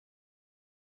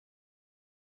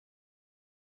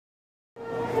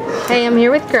Hey, I'm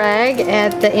here with Greg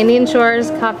at the Indian Shores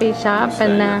Coffee Shop,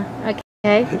 and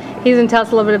okay, he's going to tell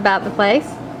us a little bit about the place.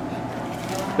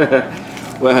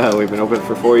 Well, we've been open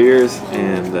for 4 years,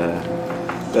 and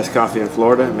best coffee in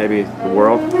Florida, maybe the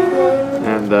world,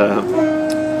 and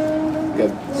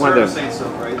got one of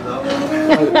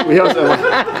the we also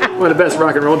have one of the best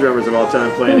rock and roll drummers of all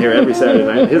time playing here every Saturday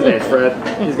night. His name's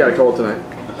Fred. He's got a cold tonight.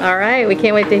 All right, we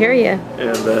can't wait to hear you.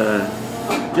 And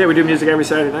yeah, we do music every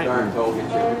Saturday night.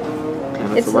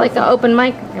 It's like an open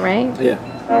mic, right? Yeah.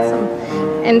 Awesome.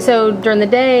 And so during the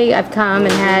day, I've come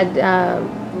and had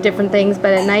different things,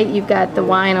 but at night you've got the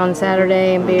wine on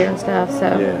Saturday and beer and stuff.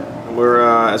 So yeah, we're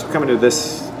as we're coming to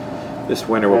this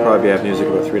winter, we'll probably have music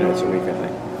about 3 nights a week, I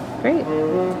think. Great.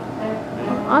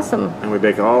 Awesome. And we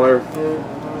bake all our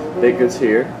baked goods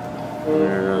here.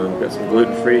 We've got some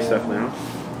gluten-free stuff now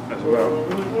as well.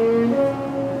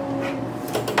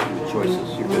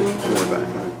 Choices, you can more back.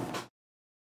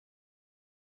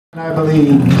 I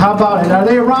believe. How about it? Are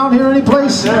they around here any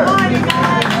place? Sure.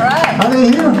 Are they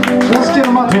here? Let's get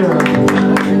them up here.